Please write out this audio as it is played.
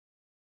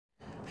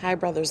Hi,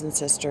 brothers and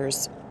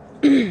sisters.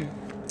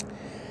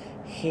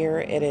 Here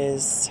it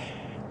is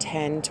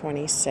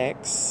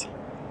 10:26,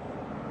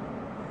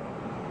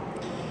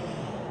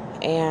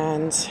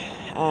 and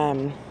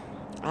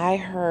I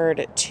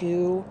heard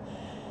two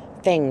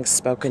things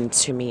spoken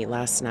to me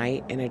last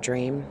night in a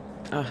dream.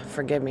 Oh,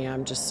 forgive me,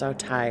 I'm just so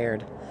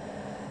tired.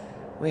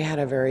 We had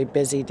a very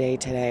busy day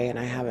today, and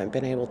I haven't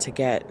been able to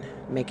get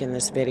making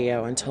this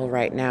video until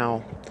right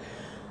now.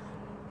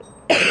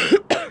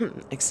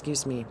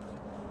 Excuse me.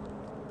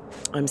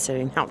 I'm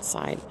sitting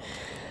outside.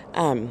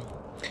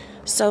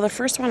 So the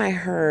first one I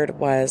heard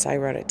was, I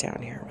wrote it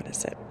down here. What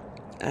is it?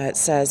 It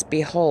says,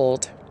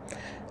 "Behold,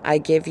 I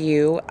give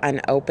you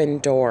an open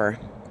door."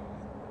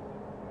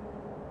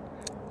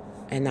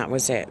 And that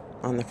was it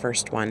on the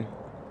first one.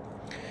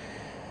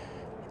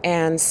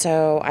 And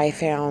so I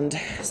found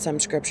some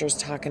scriptures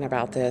talking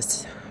about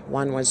this.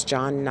 One was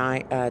John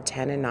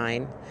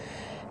 10:9.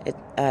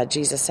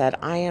 Jesus said,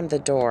 "I am the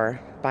door.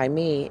 By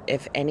me,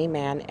 if any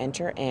man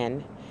enter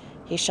in,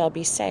 he shall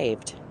be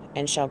saved,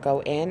 and shall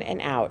go in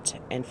and out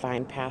and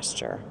find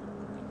pasture."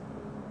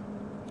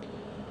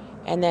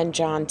 And then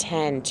John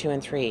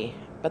 10:2-3.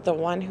 "But the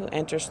one who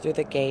enters through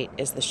the gate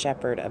is the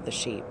shepherd of the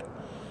sheep.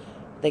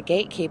 The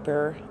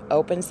gatekeeper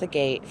opens the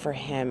gate for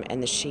him,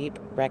 and the sheep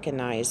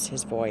recognize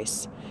his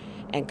voice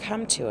and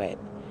come to it.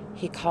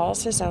 He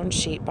calls his own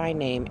sheep by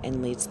name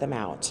and leads them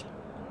out."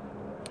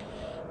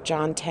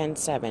 John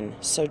 10:7.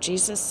 "So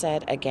Jesus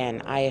said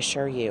again, I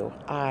assure you,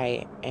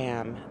 I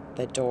am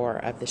the door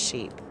of the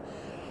sheep."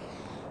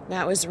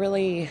 Now, it was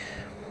really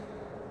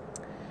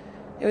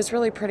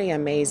pretty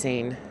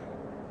amazing.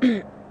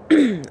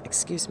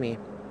 Excuse me.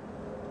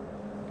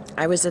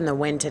 I was in the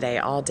wind today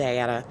all day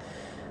at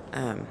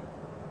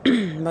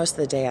most of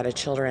the day at a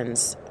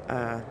children's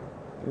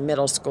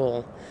middle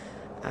school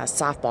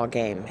softball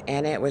game,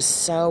 and it was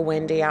so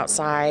windy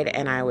outside,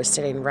 and I was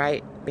sitting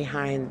right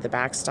behind the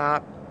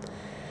backstop,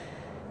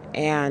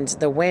 and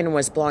the wind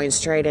was blowing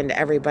straight into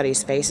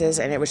everybody's faces,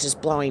 and it was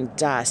just blowing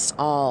dust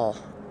all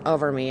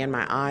over me and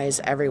my eyes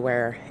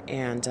everywhere.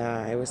 And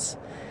it was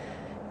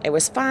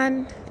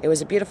fun. It was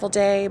a beautiful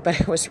day,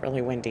 but it was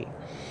really windy.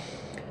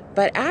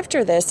 But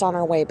after this, on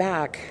our way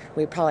back,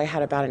 we probably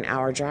had about an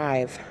hour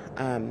drive.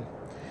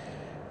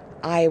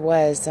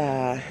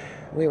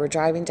 We were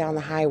driving down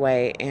the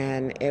highway,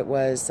 and it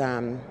was,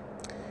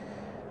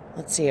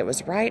 it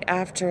was right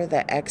after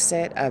the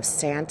exit of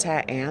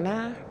Santa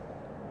Ana,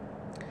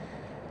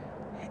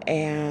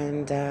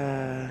 and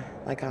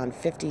like on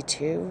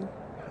 52,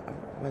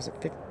 was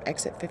it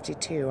exit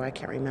 52? I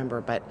can't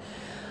remember, but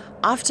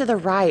off to the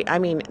right, I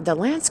mean, the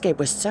landscape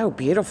was so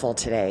beautiful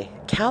today.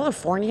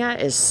 California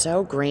is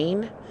so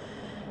green,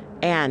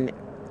 and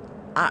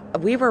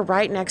we were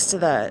right next to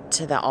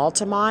the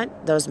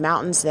Altamont, those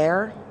mountains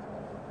there,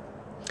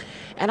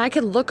 and I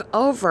could look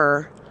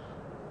over.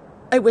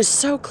 It was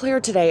so clear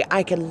today.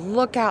 I could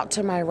look out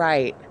to my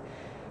right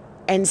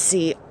and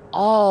see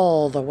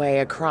all the way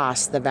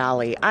across the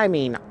valley. I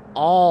mean,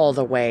 all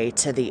the way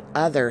to the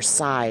other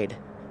side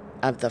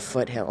of the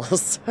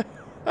foothills,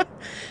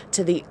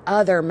 to the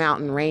other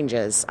mountain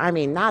ranges. I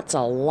mean, that's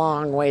a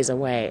long ways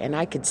away, and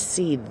I could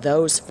see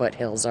those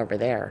foothills over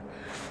there.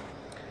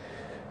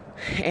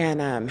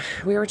 And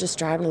we were just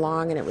driving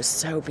along, and it was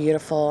so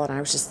beautiful, and I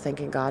was just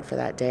thanking God for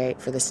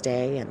this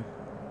day. And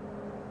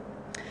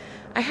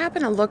I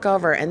happened to look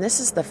over, and this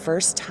is the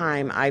first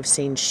time I've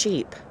seen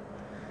sheep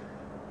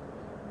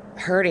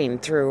herding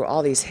through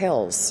all these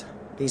hills,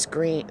 this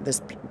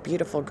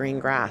beautiful green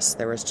grass.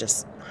 There was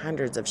just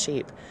hundreds of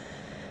sheep.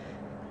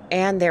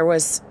 And there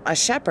was a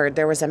shepherd,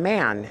 there was a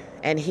man,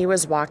 and he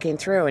was walking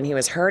through, and he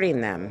was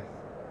herding them.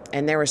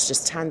 And there was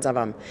just tons of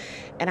them.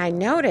 And I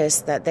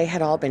noticed that they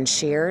had all been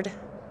sheared.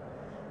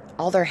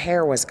 All their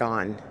hair was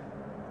gone,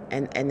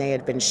 and they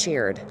had been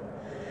sheared.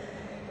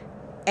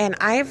 And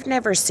I've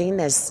never seen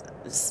this.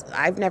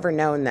 I've never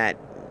known that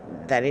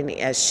any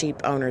as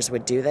sheep owners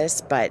would do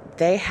this, but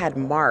they had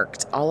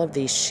marked all of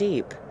these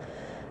sheep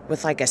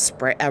with like a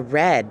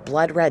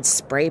blood red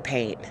spray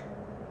paint.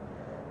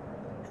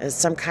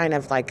 Some kind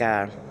of like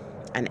an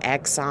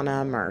X on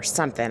them or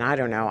something. I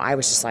don't know. I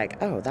was just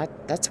like, oh,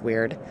 that's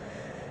weird.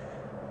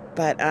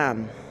 But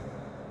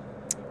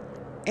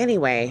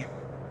anyway,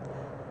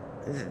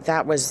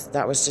 that was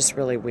just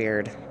really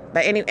weird.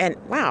 But and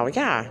wow,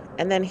 yeah.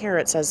 And then here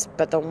it says,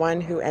 "But the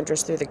one who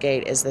enters through the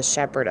gate is the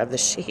shepherd of the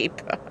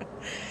sheep."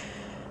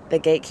 The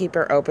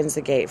gatekeeper opens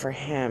the gate for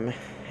him,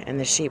 and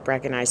the sheep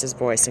recognize his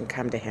voice and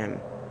come to him.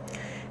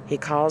 He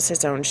calls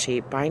his own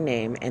sheep by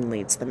name and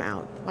leads them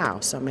out.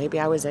 Wow, so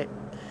maybe I was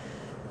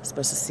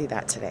supposed to see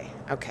that today.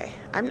 Okay,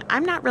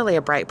 I'm not really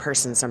a bright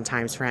person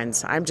sometimes,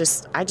 friends. I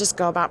just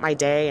go about my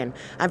day, and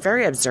I'm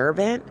very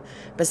observant,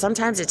 but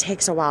sometimes it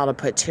takes a while to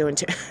put two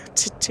and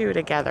two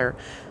together.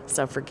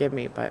 So forgive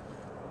me, but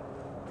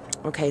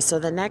okay. So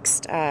the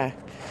next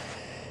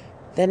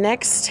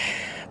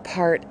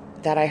part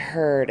that I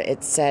heard,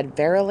 it said,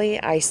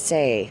 "Verily I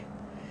say,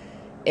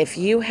 if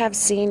you have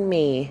seen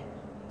me,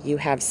 you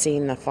have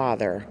seen the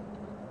Father."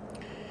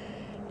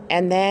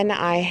 And then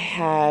I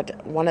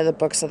had one of the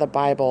books of the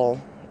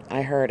Bible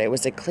I heard it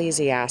was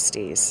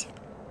Ecclesiastes.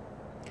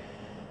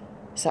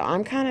 So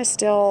I'm kind of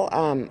still,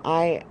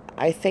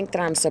 I think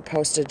that I'm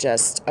supposed to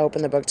just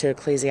open the book to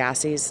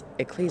Ecclesiastes,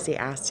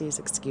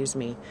 excuse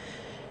me,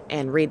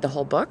 and read the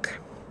whole book.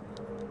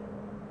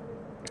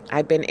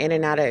 I've been in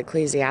and out of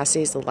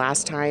Ecclesiastes. The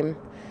last time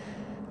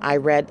I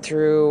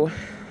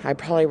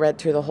probably read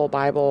through the whole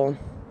Bible,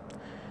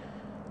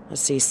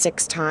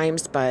 6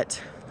 times,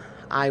 but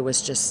I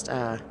was just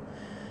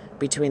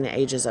between the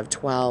ages of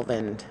 12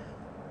 and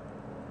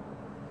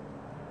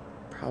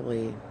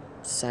probably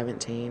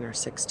 17 or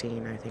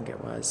 16, I think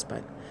it was,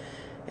 but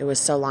it was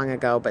so long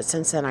ago. But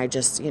since then, I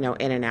just, in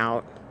and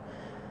out,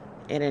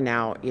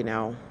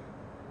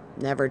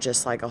 never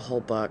just like a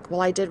whole book.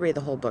 Well, I did read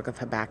the whole book of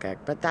Habakkuk,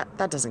 but that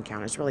doesn't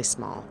count. It's really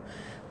small.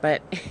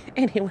 But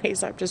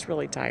anyways, I'm just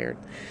really tired.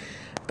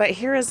 But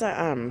here is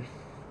some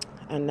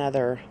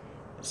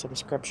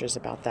scriptures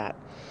about that.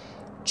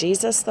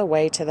 Jesus, the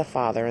way to the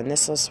Father, and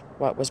this is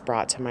what was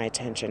brought to my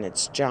attention.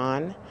 It's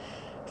John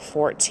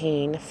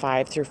 14,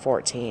 5 through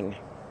 14.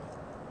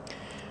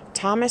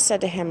 Thomas said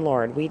to him,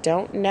 Lord, we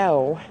don't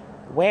know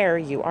where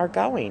you are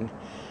going,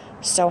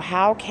 so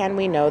how can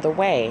we know the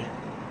way?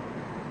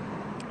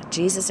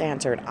 Jesus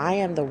answered, I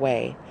am the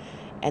way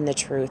and the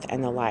truth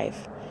and the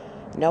life.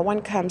 No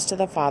one comes to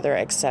the Father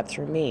except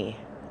through me.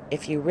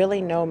 If you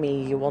really know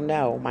me, you will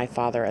know my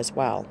Father as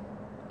well.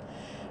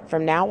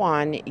 From now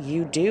on,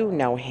 you do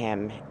know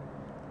him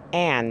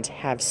and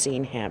have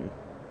seen him.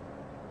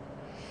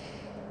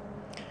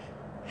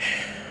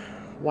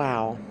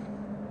 Wow,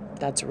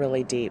 that's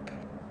really deep.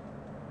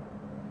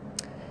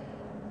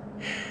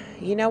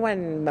 You know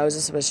when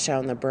Moses was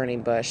shown the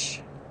burning bush,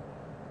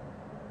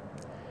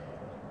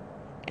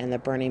 and the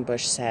burning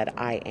bush said,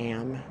 I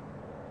am?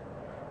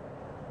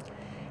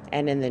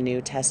 And in the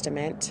New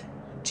Testament,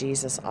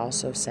 Jesus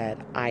also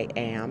said, I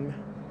am.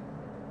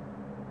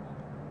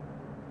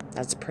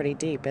 That's pretty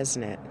deep,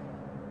 isn't it?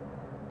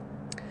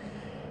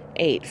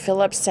 8.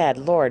 Philip said,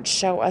 Lord,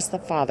 show us the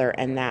Father,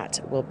 and that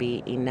will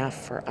be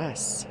enough for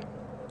us.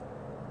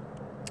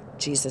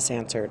 Jesus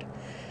answered,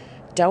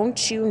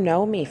 Don't you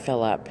know me,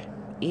 Philip,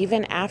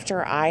 even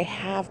after I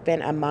have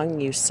been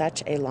among you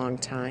such a long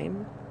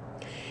time?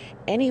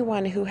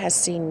 Anyone who has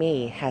seen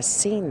me has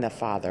seen the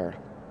Father.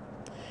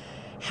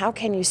 How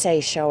can you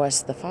say, show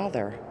us the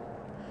Father?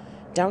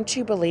 Don't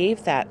you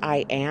believe that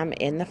I am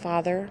in the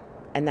Father,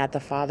 and that the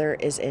Father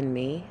is in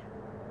me?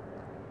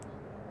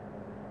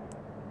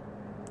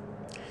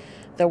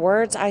 The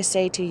words I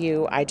say to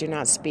you, I do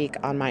not speak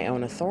on my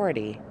own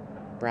authority.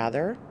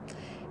 Rather,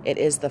 it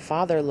is the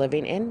Father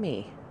living in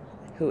me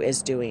who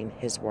is doing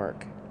his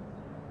work.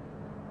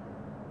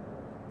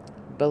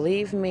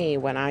 Believe me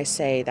when I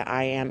say that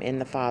I am in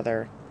the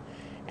Father,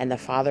 and the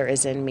Father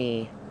is in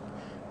me,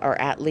 or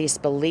at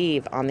least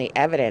believe on the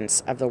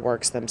evidence of the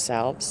works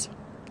themselves.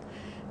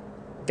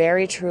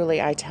 Very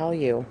truly I tell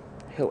you,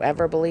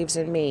 whoever believes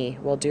in me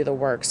will do the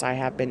works I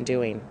have been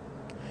doing.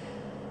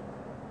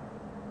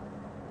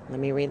 Let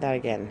me read that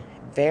again.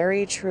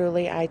 Very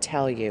truly I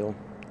tell you,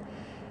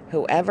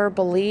 whoever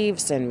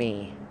believes in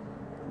me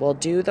will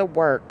do the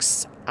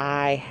works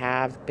I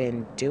have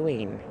been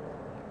doing.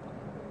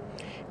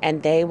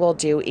 And they will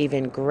do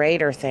even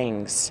greater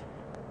things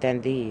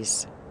than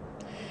these,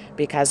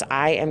 because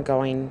I am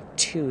going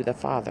to the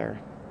Father.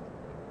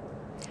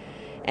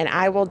 And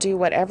I will do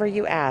whatever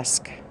you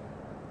ask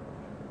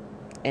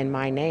in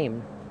my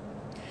name,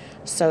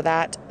 so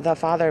that the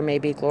Father may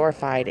be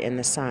glorified in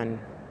the Son.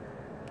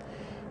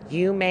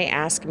 You may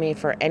ask me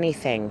for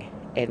anything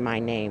in my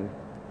name,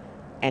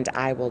 and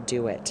I will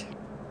do it.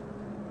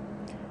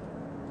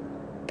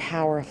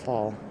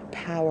 Powerful,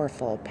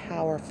 powerful,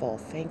 powerful.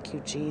 Thank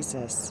you,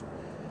 Jesus.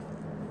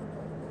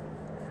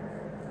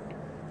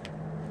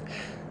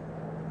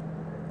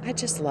 I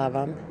just love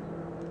him.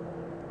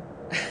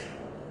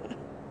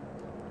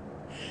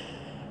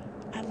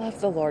 I love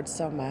the Lord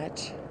so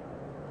much.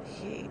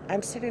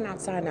 I'm sitting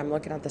outside and I'm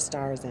looking at the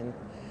stars and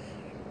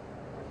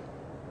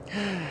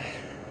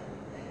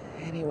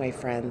anyway,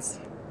 friends,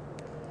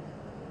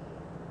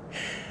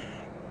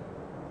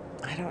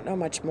 I don't know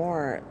much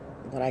more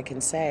what I can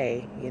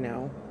say,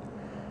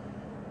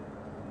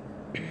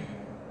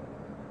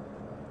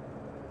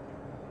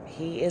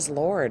 He is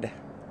Lord.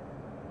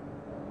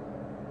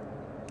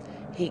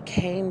 He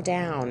came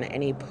down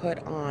and he put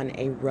on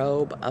a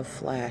robe of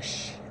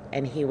flesh,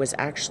 and he was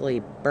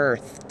actually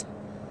birthed.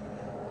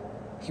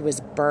 He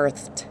was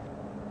birthed,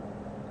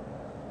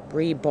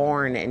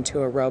 reborn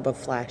into a robe of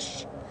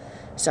flesh,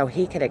 so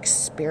he could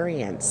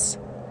experience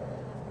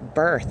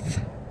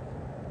birth,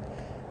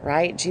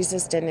 right?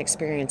 Jesus didn't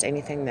experience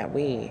anything that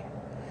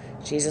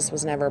Jesus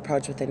was never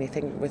approached with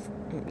anything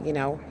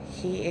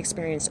he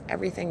experienced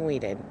everything we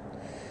did.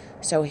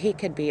 So he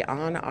could be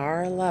on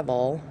our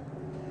level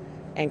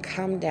and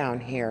come down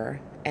here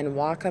and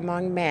walk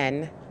among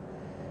men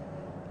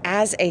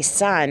as a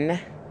son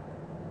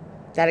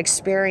that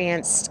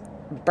experienced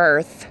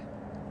birth.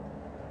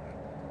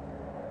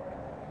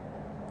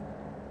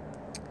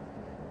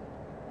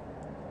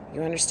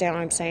 You understand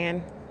what I'm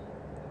saying?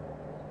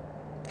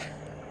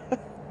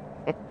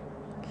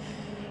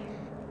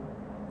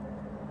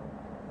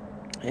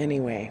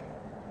 Anyway,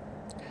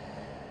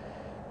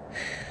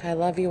 I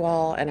love you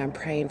all, and I'm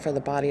praying for the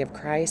body of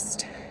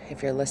Christ.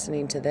 If you're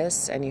listening to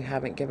this and you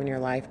haven't given your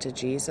life to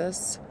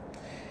Jesus,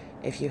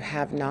 if you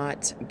have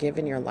not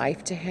given your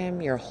life to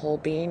Him, your whole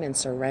being, and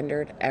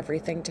surrendered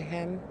everything to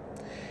Him,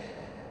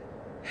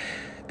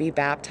 be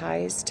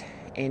baptized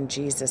in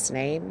Jesus'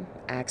 name.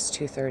 Acts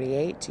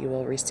 2:38, you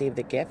will receive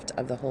the gift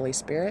of the Holy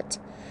Spirit.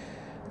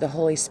 The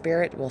Holy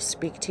Spirit will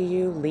speak to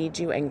you, lead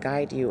you, and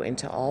guide you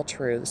into all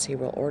truths. He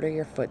will order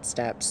your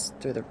footsteps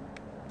through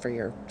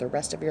the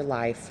rest of your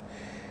life,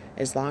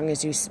 as long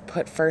as you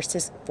put first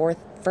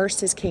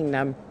His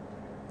kingdom.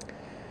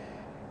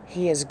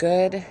 He is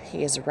good,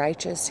 He is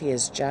righteous, He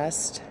is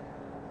just,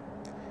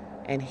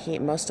 and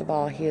most of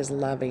all, He is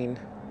loving.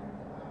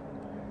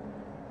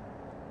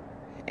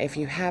 If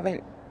you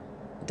haven't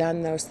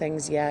done those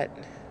things yet,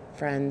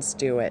 friends,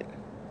 do it.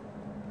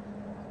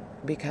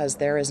 Because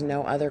there is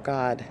no other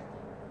God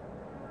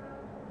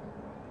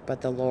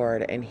but the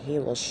Lord, and He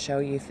will show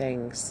you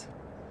things,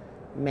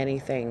 many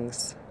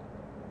things,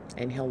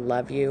 and He'll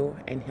love you,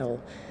 and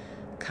He'll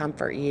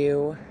comfort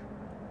you,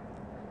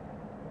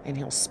 and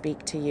He'll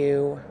speak to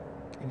you,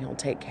 and He'll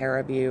take care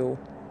of you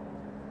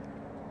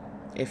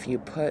if you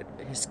put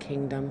His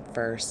kingdom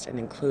first and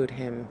include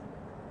Him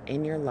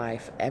in your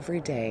life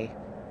every day.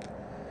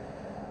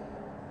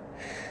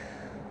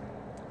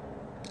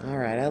 All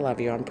right, I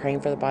love you. I'm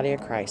praying for the body of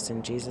Christ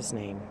in Jesus'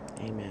 name.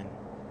 Amen.